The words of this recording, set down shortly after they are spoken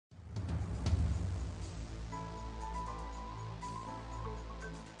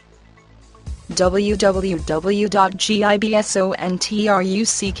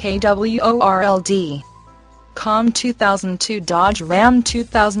www.gibsonTruckworld.com 2002 Dodge Ram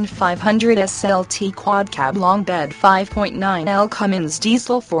 2500 SLT Quad Cab Long Bed 5.9L Cummins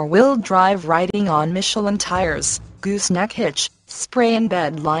Diesel 4-wheel drive riding on Michelin tires, gooseneck hitch, spray and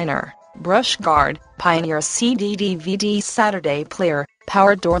bed liner, brush guard, Pioneer CD DVD Saturday player,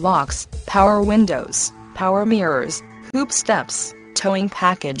 power door locks, power windows, power mirrors, hoop steps, towing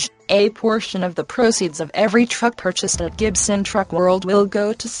package. A portion of the proceeds of every truck purchased at Gibson Truck World will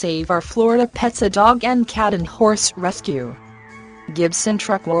go to save our Florida pets, a dog and cat and horse rescue. Gibson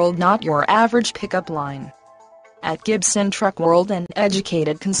Truck World, not your average pickup line. At Gibson Truck World, an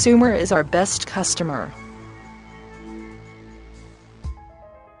educated consumer is our best customer.